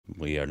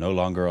We are no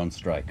longer on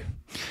strike.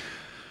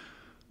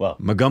 Well,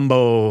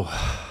 Magumbo.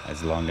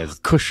 as long as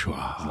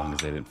Kushwa. As long as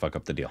they didn't fuck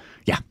up the deal.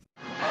 Yeah.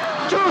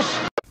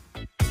 Juice.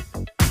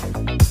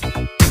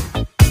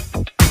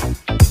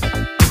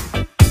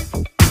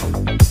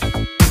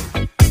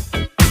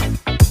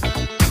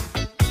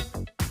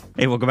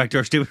 Hey, welcome back to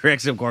our Stupid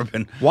Reacts of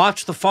Corbin.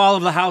 Watch The Fall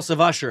of the House of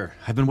Usher.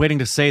 I've been waiting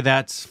to say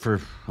that for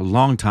a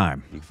long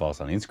time. You can follow us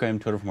on Instagram,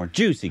 Twitter for more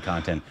juicy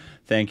content.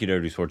 Thank you to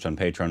everybody who supports on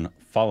Patreon.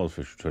 Follow us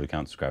for Twitter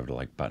account, subscribe to the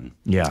like button.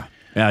 Yeah.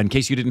 In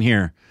case you didn't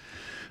hear,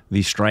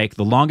 the strike,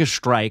 the longest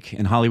strike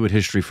in Hollywood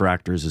history for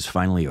actors, is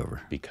finally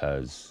over.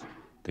 Because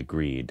the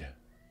greed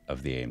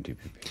of the AMTPP.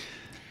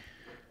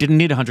 Didn't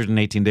need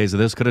 118 days of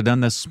this. Could have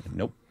done this.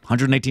 Nope.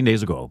 118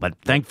 days ago. But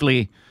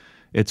thankfully,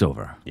 it's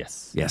over.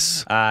 Yes.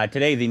 Yes.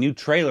 Today, the new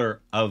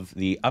trailer of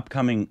the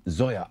upcoming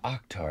Zoya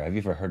Akhtar. Have you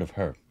ever heard of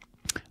her?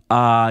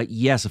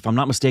 Yes, if I'm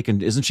not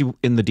mistaken, isn't she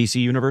in the DC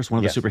universe,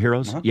 one of the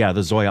superheroes? Yeah,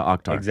 the Zoya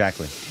Akhtar.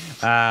 Exactly.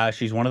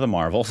 She's one of the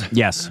Marvels.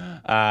 Yes.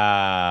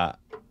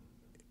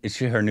 It's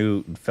her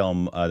new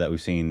film that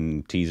we've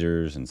seen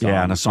teasers and songs.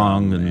 Yeah, and a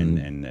song. From,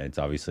 and it's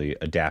obviously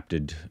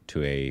adapted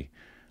to a,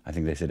 I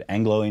think they said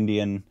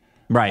Anglo-Indian.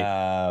 Right.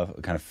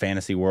 Kind of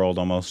fantasy world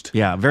almost.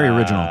 Yeah, very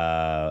original.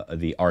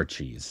 The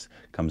Archies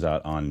comes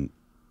out on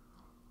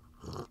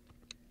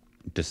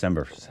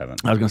December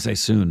 7th. I was going to say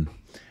soon.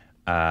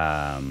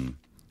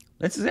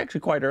 This is actually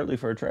quite early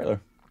for a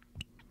trailer.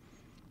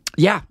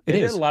 Yeah, it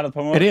They is. did a lot of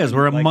promotion. It is.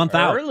 We're a month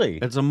out. Early.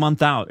 It's a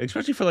month out.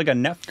 Especially for like a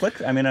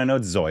Netflix. I mean, I know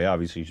it's Zoya,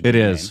 obviously. It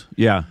is.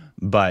 Yeah.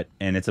 But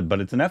it's a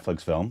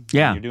Netflix film.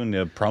 Yeah. You're doing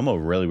the promo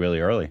really,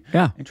 really early.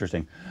 Yeah.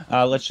 Interesting.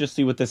 Let's just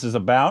see what this is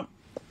about.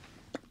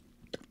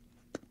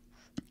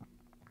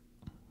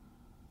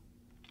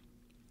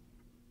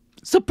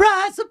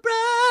 Surprise,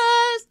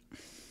 surprise!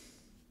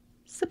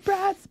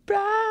 Surprise,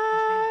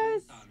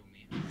 surprise!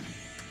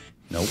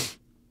 Nope.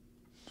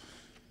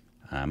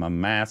 I'm a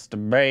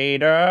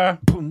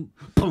masturbator. Boom,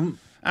 boom.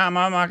 I'm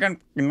a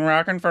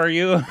rockin' for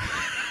you.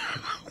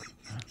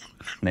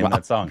 Name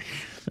that song.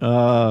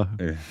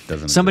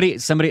 Doesn't Somebody,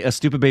 a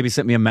stupid baby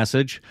sent me a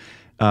message,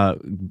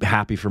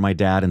 happy for my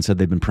dad, and said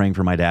they'd been praying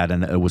for my dad,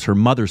 and it was her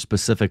mother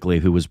specifically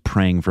who was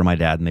praying for my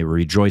dad, and they were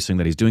rejoicing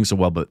that he's doing so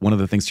well. But one of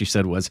the things she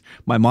said was,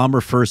 "My mom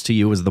refers to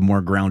you as the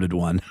more grounded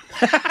one."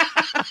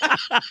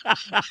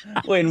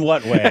 Well, in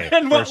what way?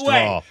 In what First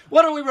way? Of all?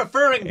 What are we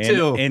referring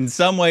to? In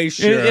some ways,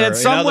 sure. In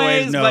some other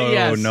ways, no, but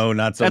yes. no,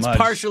 not so That's much.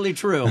 partially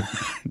true.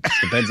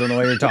 Depends on the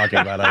way you're talking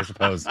about it, I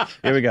suppose.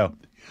 Here we go.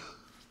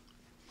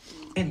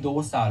 इन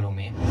 2 सालों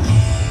में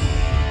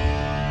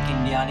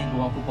India ने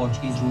गोवा को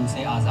Portuguese rule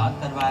से आजाद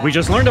करवाया. We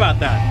just learned about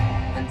that.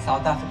 And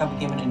South Africa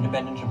became an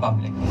independent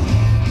republic.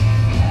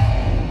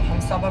 हम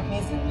सब अपनी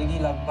जिंदगी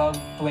लगभग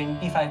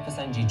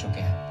 25% जी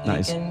चुके हैं.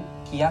 Nice. लेकिन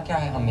किया क्या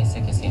है हम में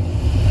से किसी ने?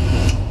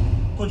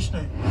 कुछ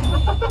नहीं.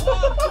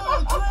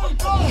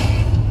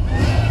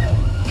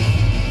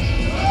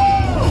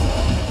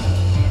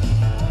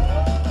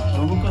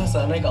 लोगों को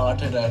हंसाना एक आर्ट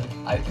है, dad.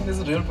 I think there's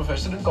a real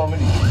profession in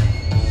comedy.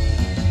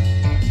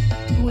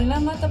 बोलना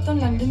मत, अब तो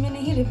लंदन में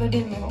नहीं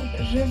रिवरडेल में हो.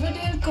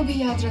 रिवरडेल को भी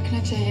याद रखना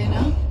चाहिए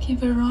ना कि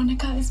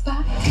वेरोनिका is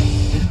back.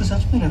 मेरे को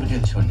सच में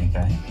रिवरडेल छोड़ने का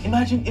है.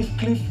 Imagine if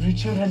Cliff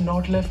Richard had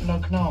not left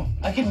Lucknow.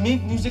 I can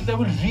make music that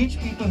will reach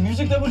people,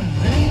 music that will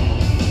ring.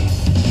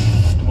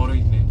 Tomorrow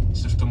evening,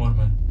 सिर्फ तुम और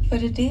मैं.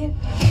 But it did.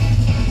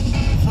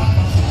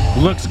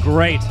 Looks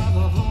great.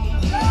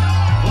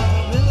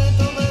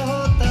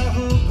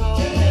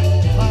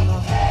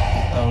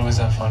 I always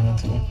have fun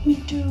with you. Me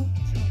too.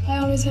 I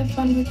always have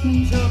fun with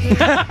me.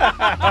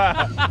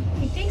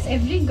 He takes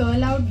every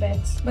girl out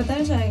bets.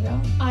 बताया जाएगा.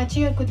 आची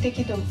और कुत्ते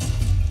की दोस्त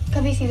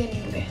कभी सीधे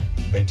नहीं हुए.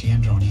 Betty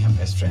and Ronnie are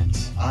best friends.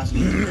 आज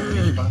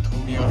मेरी बात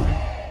होगी और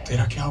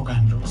तेरा क्या होगा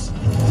Ambrose?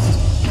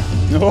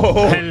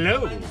 Hello.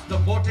 The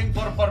voting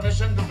for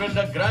permission to build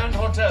a grand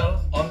hotel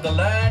on the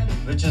land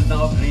which is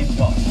now Green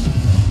Park.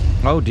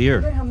 Oh dear.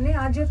 अगर हमने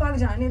आज ये पार्क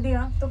जाने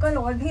दिया तो कल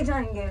और भी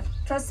जाएंगे.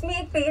 Trust me,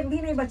 एक पेड़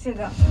भी नहीं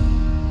बचेगा.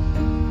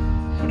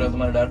 बेटा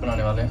तुम्हारे डैड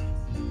बनाने वाले हैं.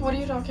 What are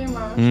you talking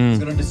about? He's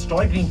gonna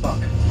destroy Green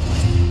Park.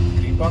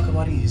 Green Park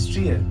हमारी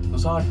history है.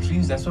 Those are our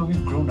trees. That's why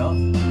we've grown up.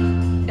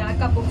 Dad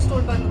का बुक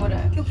स्टोर बंद हो रहा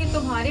है क्योंकि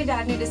तुम्हारे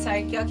डैड ने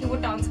डिसाइड किया कि वो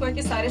टाउन स्क्वायर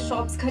के सारे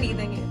शॉप्स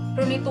खरीदेंगे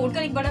और उन्हें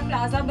तोड़कर एक बड़ा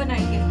प्लाजा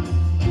बनाएंगे.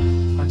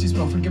 हर चीज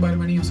प्रॉफिट के बारे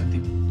में नहीं हो सकती.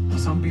 For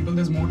some people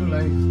there's more to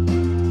life.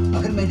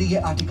 अगर मेरी ये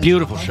article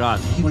Beautiful shot.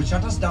 He will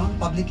shut us down.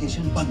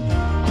 Publication बंद.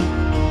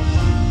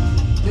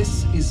 This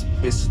is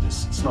business.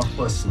 It's not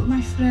personal.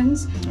 My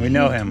friends We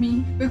know hate him. me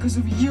because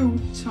of you,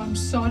 so I'm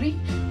sorry,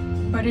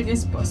 but it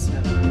is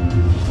personal.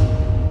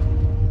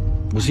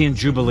 Was he in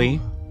Jubilee?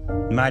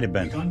 Might have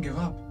been. We can't give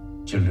up.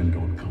 Children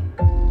don't count.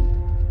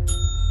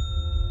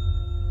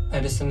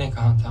 Edison ने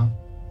कहा था,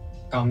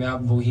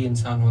 कामयाब वो ही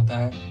इंसान होता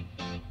है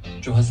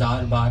जो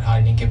 1000 बार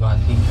हारने के बाद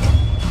भी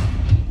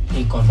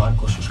एक और बार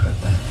कोशिश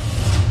करता है.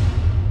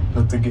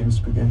 Let the games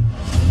begin.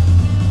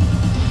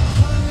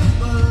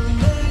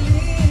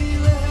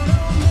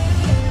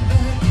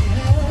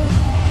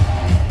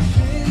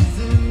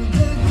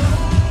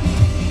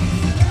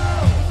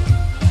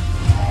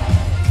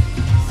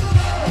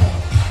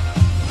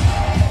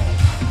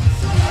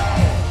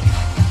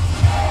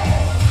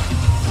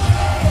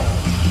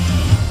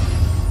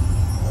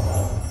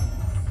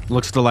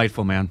 Looks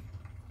delightful, man.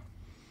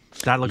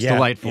 That looks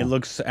delightful. It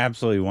looks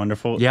absolutely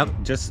wonderful. Yep.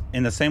 Just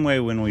in the same way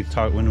when we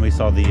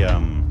saw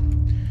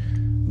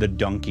the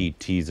donkey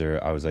teaser,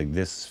 I was like,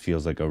 this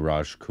feels like a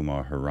Raj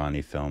Kumar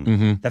Hirani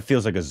film. That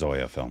feels like a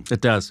Zoya film. It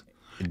does.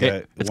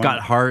 It's got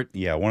heart.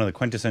 Yeah, one of the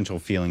quintessential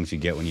feelings you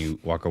get when you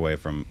walk away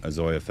from a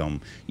Zoya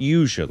film,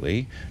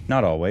 usually,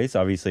 not always.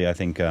 Obviously, I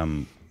think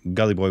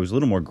Gully Boy was a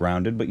little more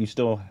grounded, but you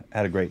still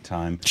had a great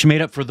time. She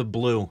made up for the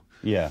blue.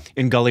 Yeah.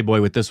 In Gully Boy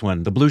with this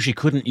one. The blue she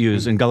couldn't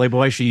use. In Gully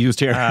Boy, she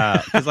used here.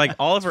 Because like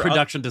all of her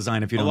production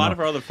design, if you don't know. A lot of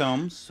her other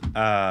films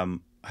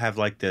have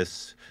like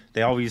this.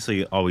 They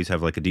obviously always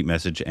have like a deep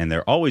message, and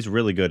they're always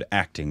really good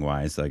acting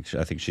wise. Like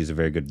I think she's a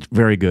very good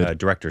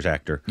director's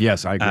actor.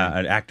 Yes, I agree.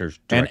 An actor's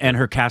director. And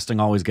her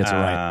casting always gets it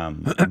right.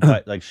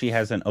 But like she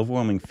has an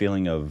overwhelming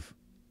feeling of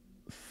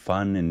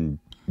fun and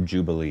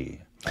jubilee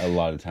a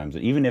lot of times,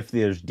 even if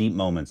there's deep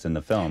moments in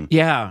the film.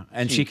 Yeah,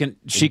 and she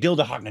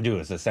Gilda Hocknadu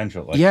is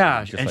essential. Like,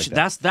 yeah, just and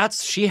like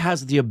that's she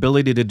has the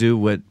ability to do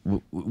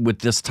with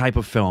this type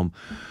of film.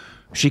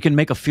 She can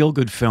make a feel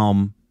good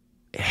film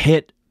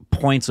hit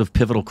points of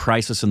pivotal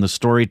crisis in the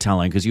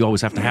storytelling, because you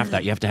always have to have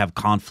that. You have to have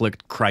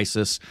conflict,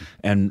 crisis,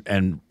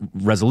 and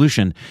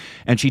resolution.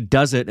 And she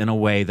does it in a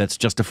way that's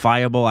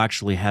justifiable,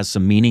 actually has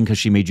some meaning because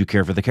she made you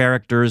care for the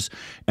characters.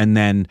 And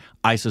then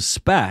I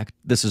suspect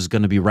this is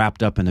going to be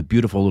wrapped up in a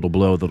beautiful little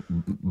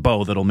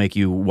bow that'll make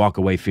you walk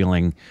away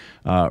feeling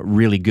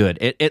really good.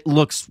 It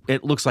looks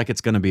like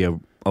it's going to be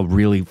a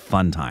really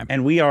fun time.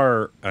 And we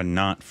are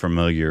not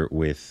familiar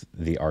with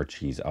the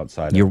Archies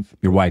outside your of...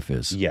 Your wife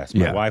is. Yes,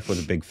 my wife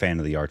was a big fan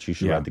of the Archies.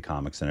 She read the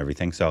comics and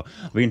everything. So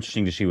it'll be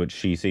interesting to see what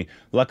she sees.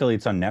 Luckily,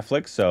 it's on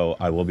Netflix, so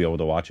I will be able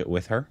to watch it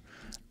with her.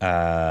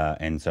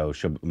 And so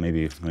she'll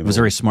maybe it was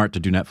very smart to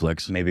do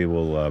Netflix. Maybe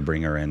we'll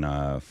bring her in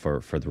for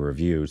the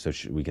review, so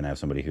we can have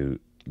somebody who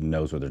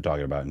knows what they're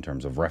talking about in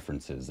terms of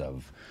references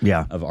of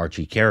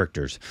Archie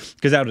characters.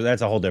 Because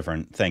that's a whole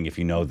different thing if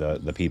you know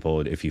the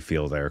people, if you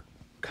feel they're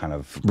kind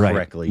of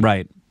correctly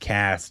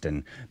cast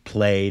and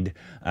played.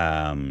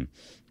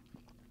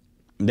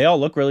 They all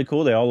look really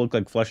cool. They all look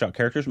like fleshed out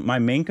characters. My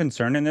main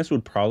concern in this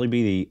would probably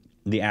be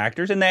the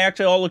actors, and they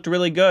actually all looked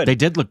really good. They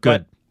did look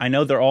good. But I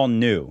know they're all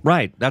new.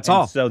 Right, that's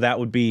all. So that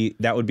would be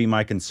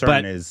my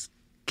concern is,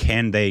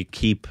 can they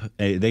keep...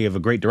 They have a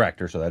great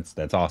director, so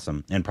that's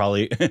awesome. And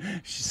probably,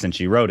 since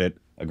she wrote it,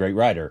 a great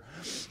writer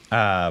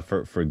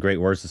for great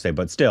words to say.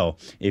 But still,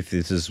 if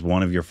this is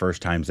one of your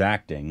first times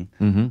acting...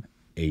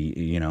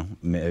 you know,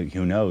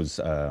 who knows?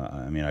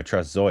 I mean, I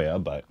trust Zoya,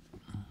 but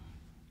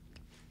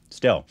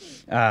still,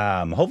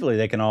 hopefully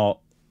they can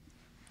all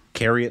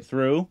carry it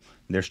through.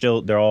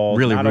 They're all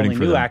really not only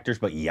new them. actors,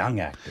 but young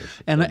actors.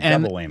 And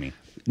double whammy.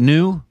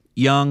 New,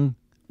 young,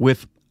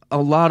 with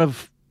a lot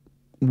of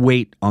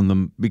weight on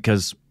them,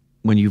 because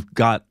when you've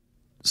got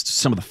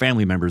some of the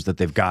family members that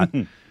they've got,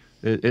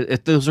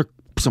 those are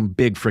some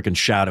big freaking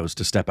shadows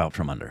to step out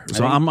from under.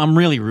 So I'm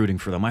really rooting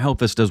for them. I hope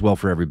this does well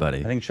for everybody.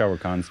 I think Shah Rukh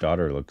Khan's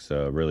daughter looks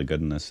really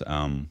good in this.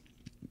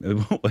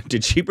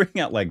 Did she bring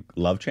out like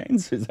love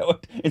chains? Is that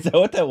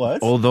what that was?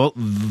 Oh,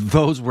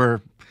 those were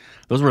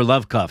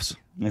love cuffs.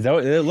 Is that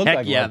what it looked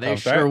like? Yeah, love they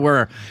cuffs, sure right?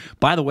 were.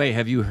 By the way,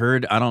 have you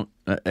heard? I'm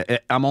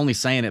only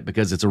saying it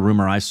because it's a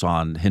rumor I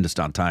saw in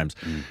Hindustan Times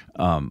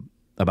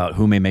about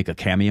who may make a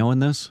cameo in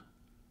this.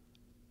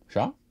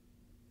 Shah?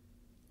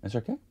 That's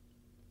okay.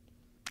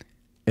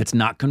 It's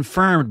not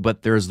confirmed,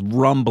 but there's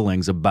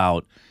rumblings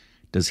about,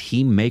 does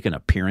he make an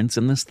appearance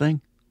in this thing?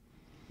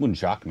 Wouldn't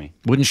shock me.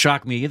 Wouldn't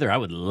shock me either. I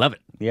would love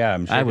it. Yeah,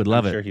 I'm sure. I would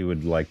love I'm sure he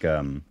would like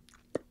to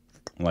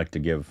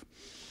give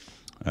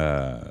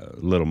a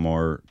little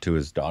more to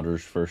his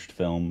daughter's first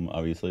film.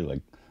 Obviously, like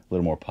a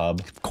little more pub.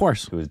 Of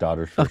course. To his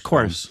daughter's first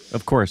film.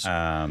 Of course.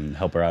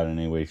 Help her out in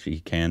any way she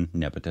can.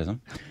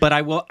 Nepotism. But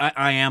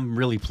I am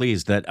really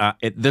pleased that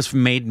this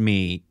made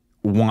me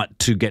want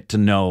to get to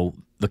know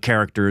the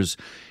characters.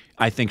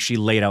 I think she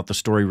laid out the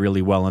story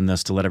really well in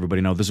this to let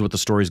everybody know this is what the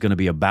story is going to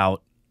be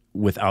about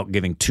without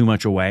giving too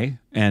much away.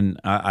 And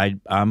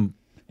I'm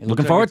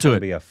looking forward to it. It'll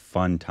be a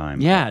fun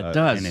time. Yeah, it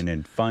does. And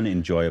a fun,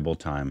 enjoyable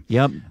time.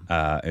 Yep.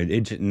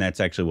 And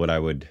that's actually what I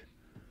would,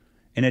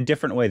 in a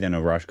different way than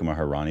a Raj Kumar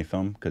Hirani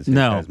film, because it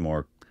has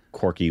more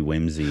quirky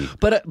whimsy.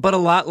 But a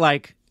lot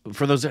like,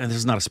 for those, and this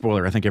is not a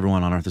spoiler, I think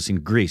everyone on Earth has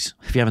seen Grease.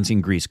 If you haven't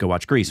seen Grease, go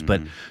watch Grease.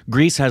 But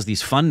Grease has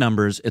these fun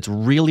numbers. It's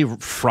really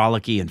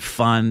frolicky and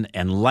fun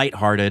and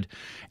lighthearted.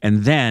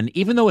 And then,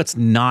 even though it's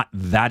not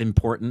that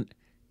important,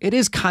 it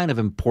is kind of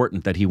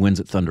important that he wins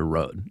at Thunder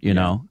Road, you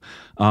know?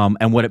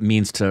 And what it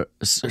means to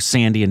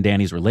Sandy and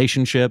Danny's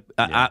relationship.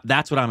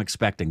 That's what I'm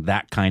expecting,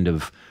 that kind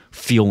of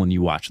feel when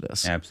you watch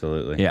this.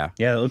 Absolutely. Yeah.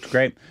 Yeah, it looks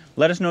great.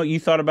 Let us know what you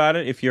thought about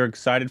it, if you're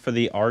excited for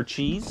the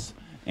Archies,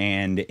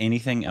 and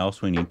anything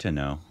else we need to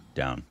know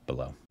down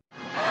below.